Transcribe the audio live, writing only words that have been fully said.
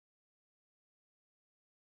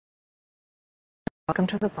Welcome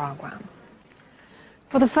to the program.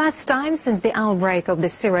 For the first time since the outbreak of the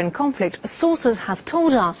Syrian conflict, sources have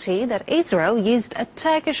told RT that Israel used a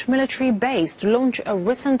Turkish military base to launch a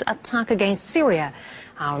recent attack against Syria.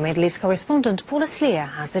 Our Middle East correspondent Paula Sleer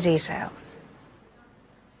has the details.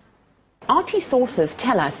 RT sources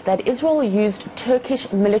tell us that Israel used Turkish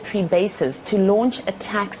military bases to launch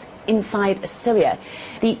attacks inside Syria.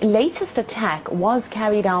 The latest attack was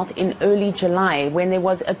carried out in early July when there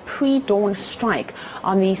was a pre-dawn strike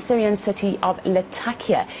on the Syrian city of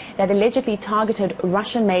Lattakia that allegedly targeted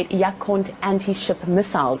Russian-made Yakont anti-ship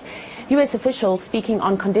missiles. US officials, speaking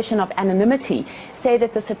on condition of anonymity, say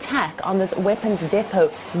that this attack on this weapons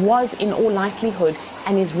depot was in all likelihood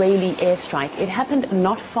an Israeli airstrike. It happened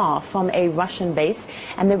not far from a Russian base,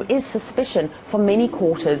 and there is suspicion from many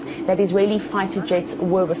quarters that Israeli fighter jets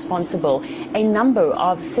were responsible. A number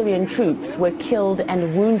of Syrian troops were killed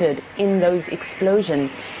and wounded in those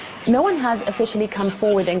explosions. No one has officially come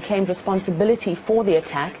forward and claimed responsibility for the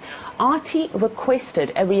attack. RT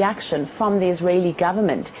requested a reaction from the Israeli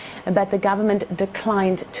government, but the government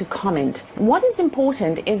declined to comment. What is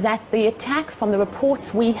important is that the attack, from the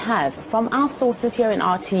reports we have from our sources here in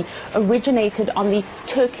RT, originated on the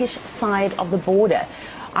Turkish side of the border.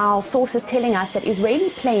 Our sources telling us that Israeli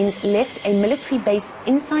planes left a military base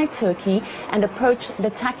inside Turkey and approached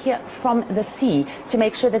Lattakia from the sea to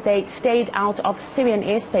make sure that they stayed out of Syrian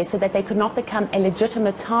airspace so that they could not become a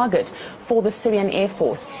legitimate target for the Syrian Air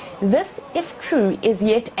Force. This, if true, is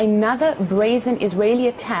yet another brazen Israeli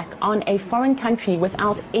attack on a foreign country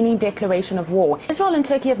without any declaration of war. Israel and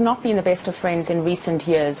Turkey have not been the best of friends in recent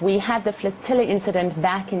years. We had the flotilla incident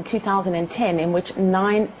back in 2010 in which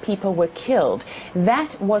 9 people were killed.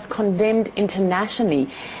 That was condemned internationally,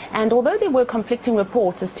 and although there were conflicting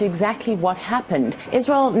reports as to exactly what happened,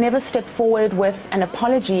 Israel never stepped forward with an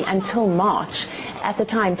apology until March. At the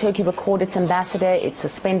time, Turkey recalled its ambassador, it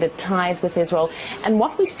suspended ties with Israel, and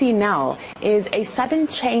what we see now is a sudden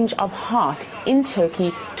change of heart in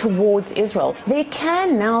Turkey towards Israel. There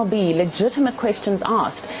can now be legitimate questions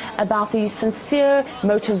asked about the sincere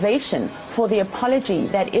motivation for the apology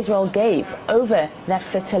that Israel gave over that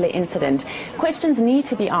flotilla incident. Questions need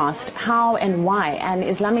to be asked how and why an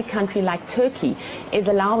Islamic country like Turkey is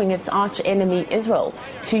allowing its arch enemy Israel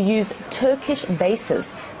to use Turkish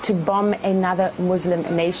bases to bomb another Muslim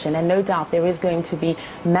nation. And no doubt there is going to be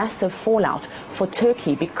massive fallout for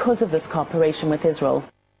Turkey because of this cooperation with Israel.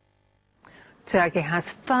 Turkey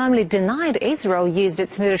has firmly denied Israel used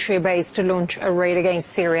its military base to launch a raid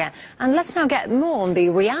against Syria. And let's now get more on the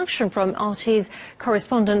reaction from RT's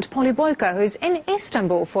correspondent Polly Boyko, who's in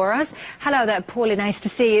Istanbul for us. Hello there, Polly, nice to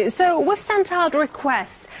see you. So we've sent out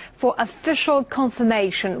requests for official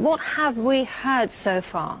confirmation. What have we heard so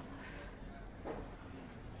far?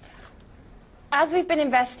 As we've been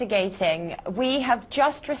investigating, we have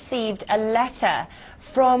just received a letter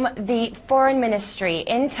from the Foreign Ministry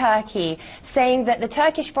in Turkey saying that the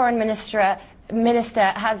Turkish Foreign Minister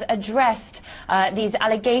has addressed these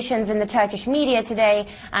allegations in the Turkish media today,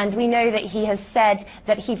 and we know that he has said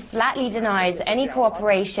that he flatly denies any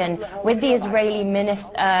cooperation with the Israeli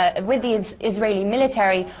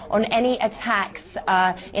military on any attacks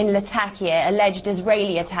in Lattakia, alleged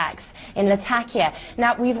Israeli attacks in Lattakia.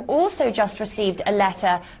 Now, we've also just received a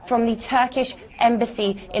letter from the Turkish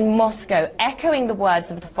embassy in Moscow, echoing the words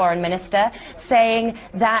of the foreign minister, saying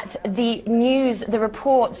that the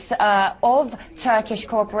reports of Turkish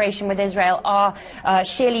cooperation with Israel are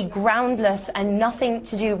sheerly groundless and nothing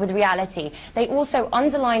to do with reality. They also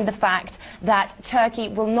underlined the fact that Turkey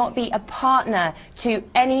will not be a partner to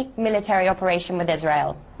any military operation with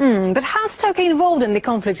Israel. But how's Turkey involved in the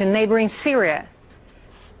conflict in neighboring Syria?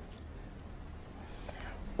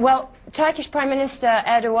 Well, Turkish Prime Minister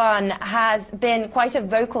Erdogan has been quite a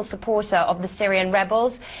vocal supporter of the Syrian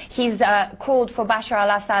rebels. He's called for Bashar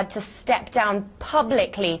al-Assad to step down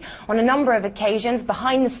publicly on a number of occasions.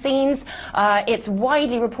 Behind the scenes, it's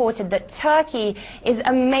widely reported that Turkey is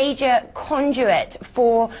a major conduit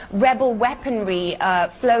for rebel weaponry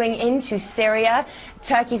flowing into Syria.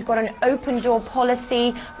 Turkey's got an open-door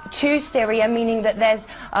policy to Syria, meaning that there's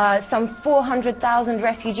some 400,000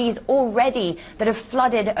 refugees already that have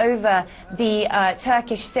flooded over the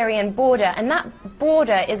Turkish-Syrian border, and that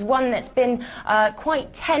border is one that's been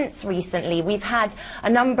quite tense recently. We've had a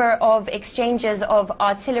number of exchanges of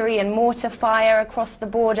artillery and mortar fire across the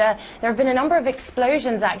border. There have been a number of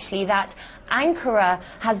explosions, actually, that Ankara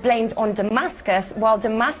has blamed on Damascus, while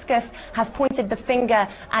Damascus has pointed the finger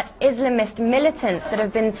at Islamist militants that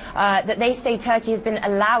have been, that they say Turkey has been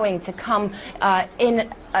allowing to come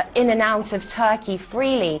in in and out of Turkey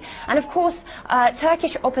freely. And of course,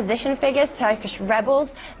 Turkish opposition figures, Turkish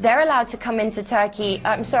rebels, they're allowed to come into Turkey,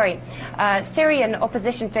 Syrian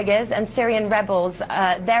opposition figures and Syrian rebels,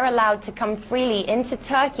 they're allowed to come freely into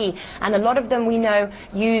Turkey. And a lot of them, we know,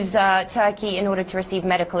 use Turkey in order to receive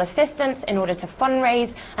medical assistance, in order to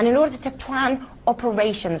fundraise, and in order to plan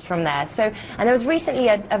operations from there. So, and there was recently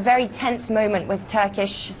a very tense moment with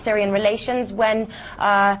Turkish-Syrian relations when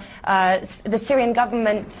the Syrian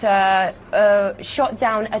government shot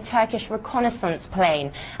down a Turkish reconnaissance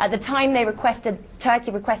plane. At the time,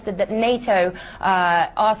 Turkey requested that NATO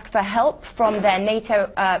ask for help from their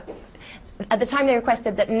NATO. At the time, they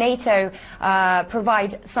requested that NATO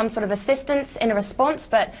provide some sort of assistance in a response,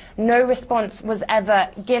 but no response was ever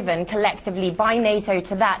given collectively by NATO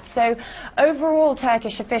to that. So overall,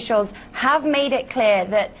 Turkish officials have made it clear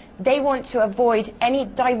that they want to avoid any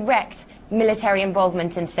direct military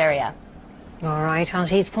involvement in Syria. All right,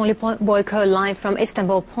 Artis Boyko live from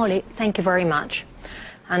Istanbul. Polly, thank you very much.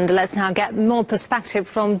 And let's now get more perspective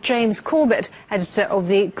from James Corbett, editor of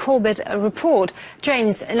the Corbett Report.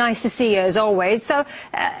 James, nice to see you as always. So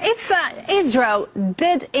if Israel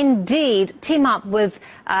did indeed team up with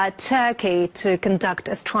Turkey to conduct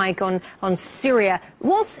a strike on Syria,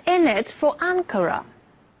 what's in it for Ankara?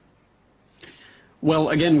 Well,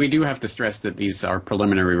 again, we do have to stress that these are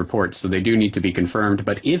preliminary reports, so they do need to be confirmed.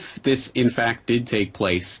 But if this, in fact, did take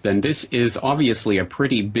place, then this is obviously a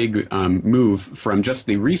pretty big move from just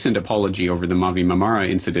the recent apology over the Mavi Marmara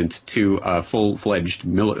incident to full-fledged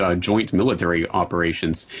joint military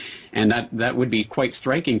operations. And that would be quite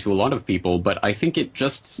striking to a lot of people. But I think it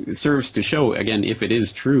just serves to show, again, if it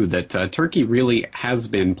is true, that Turkey really has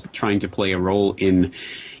been trying to play a role in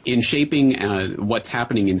shaping what's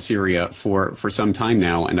happening in Syria for some time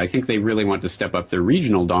now. And I think they really want to step up their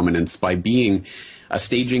regional dominance by being a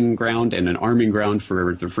staging ground and an arming ground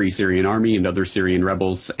for the Free Syrian Army and other Syrian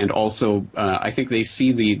rebels. And also, I think they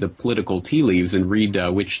see the political tea leaves and read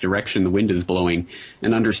which direction the wind is blowing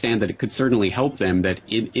and understand that it could certainly help them that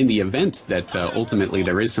in the event that ultimately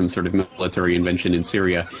there is some sort of military intervention in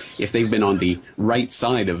Syria, if they've been on the right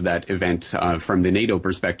side of that event from the NATO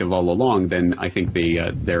perspective all along, then I think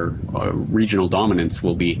their regional dominance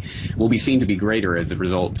will be seen to be greater as a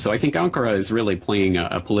result. So I think Ankara is really playing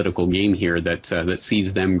a political game here that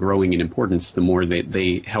sees them growing in importance the more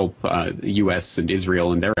they help the U.S. and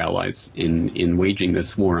Israel and their allies in waging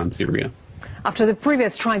this war on Syria. After the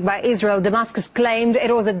previous strike by Israel, Damascus claimed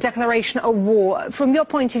it was a declaration of war. From your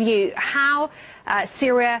point of view, how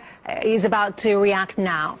Syria is about to react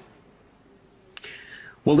now?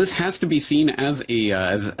 Well, this has to be seen as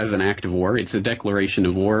an act of war. It's a declaration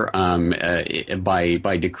of war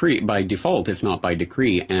by decree, by default, if not by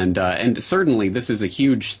decree, and certainly this is a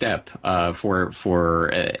huge step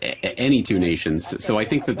for any two nations. So I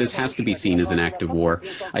think that this has to be seen as an act of war.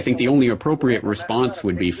 I think the only appropriate response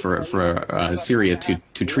would be for Syria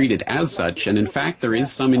to treat it as such. And in fact, there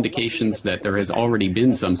is some indications that there has already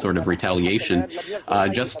been some sort of retaliation.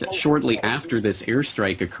 Just shortly after this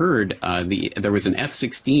airstrike occurred, there was an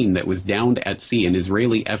F-16 that was downed at sea, an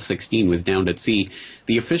Israeli F-16 was downed at sea.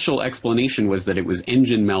 The official explanation was that it was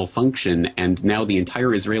engine malfunction, and now the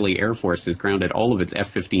entire Israeli Air Force has grounded all of its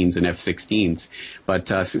F-15s and F-16s. But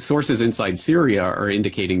sources inside Syria are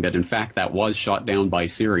indicating that, in fact, that was shot down by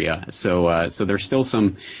Syria. So there's still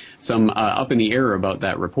some up in the air about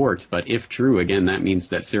that report. But if true, again, that means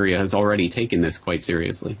that Syria has already taken this quite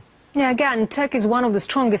seriously. Yeah, again, Turkey is one of the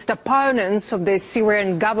strongest opponents of the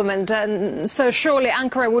Syrian government, and so surely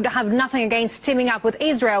Ankara would have nothing against teaming up with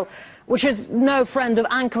Israel, which is no friend of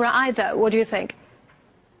Ankara either. What do you think?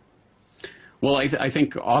 Well, I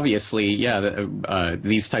think obviously, yeah,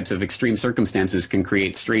 these types of extreme circumstances can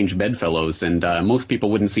create strange bedfellows, and most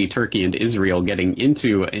people wouldn't see Turkey and Israel getting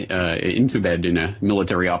into bed in a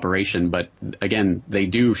military operation. But again, they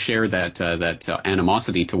do share that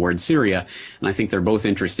animosity towards Syria, and I think they're both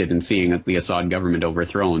interested in seeing the Assad government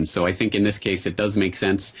overthrown. So I think in this case it does make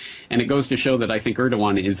sense, and it goes to show that I think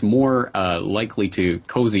Erdogan is more likely to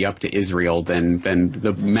cozy up to Israel than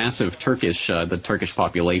the massive the Turkish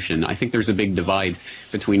population. I think there's a big divide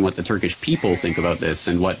between what the Turkish people think about this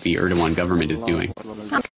and what the Erdogan government is doing.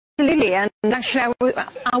 Absolutely, and actually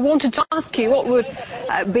I wanted to ask you what would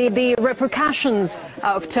be the repercussions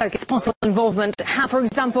of Turkey's possible involvement. How, for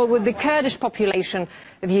example, would the Kurdish population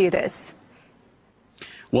view this?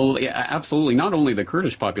 Well, yeah, absolutely. Not only the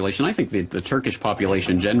Kurdish population, I think the Turkish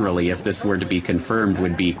population generally, if this were to be confirmed,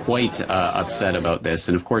 would be quite upset about this.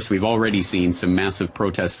 And of course, we've already seen some massive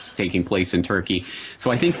protests taking place in Turkey.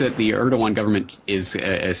 So I think that the Erdogan government is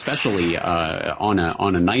especially on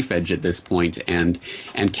a knife edge at this point, and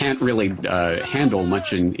can't really handle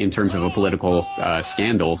much in terms of a political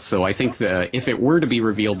scandal. So I think that if it were to be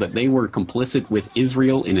revealed that they were complicit with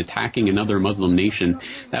Israel in attacking another Muslim nation,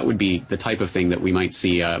 that would be the type of thing that we might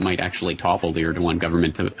see might actually topple the Erdogan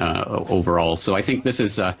government overall. So I think this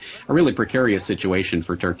is a really precarious situation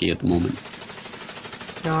for Turkey at the moment.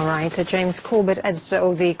 All right, James Corbett, editor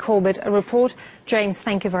of the Corbett Report. James,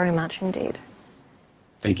 thank you very much indeed.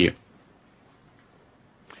 Thank you.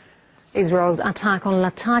 Israel's attack on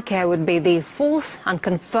Lattakia would be the fourth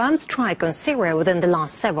unconfirmed strike on Syria within the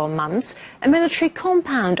last several months. A military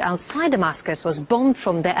compound outside Damascus was bombed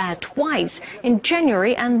from the air twice in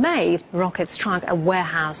January and May. Rockets struck a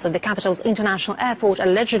warehouse at the capital's international airport,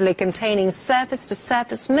 allegedly containing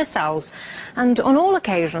surface-to-surface missiles. And on all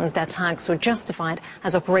occasions, the attacks were justified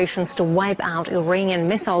as operations to wipe out Iranian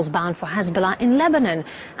missiles bound for Hezbollah in Lebanon.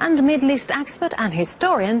 And Middle East expert and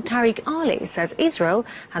historian Tariq Ali says Israel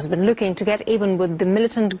has been looking to get even with the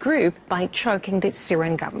militant group by choking the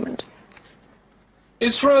Syrian government.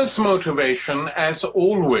 Israel's motivation, as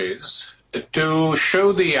always, to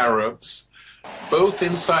show the Arabs, both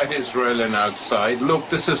inside Israel and outside, look,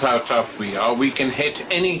 this is how tough we are. We can hit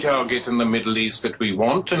any target in the Middle East that we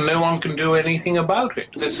want, and no one can do anything about it.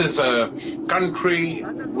 This is a country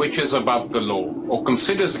which is above the law, or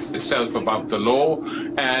considers itself above the law,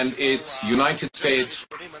 and its United States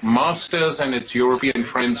masters and its European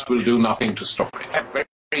friends will do nothing to stop it. I have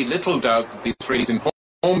very little doubt that the Israelis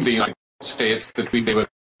informed the United States that they were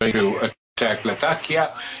going to attack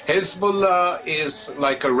Lattakia. Hezbollah is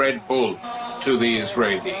like a Red Bull to the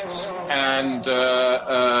Israelis, and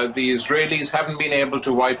the Israelis haven't been able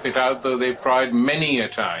to wipe it out, though they've tried many a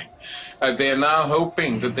time. They're now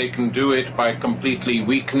hoping that they can do it by completely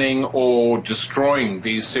weakening or destroying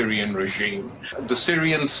the Syrian regime. The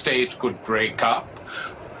Syrian state could break up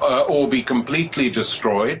or be completely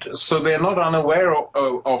destroyed, so they're not unaware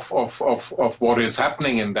of what is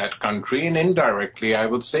happening in that country, and indirectly I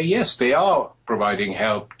would say yes, they are providing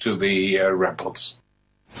help to the rebels.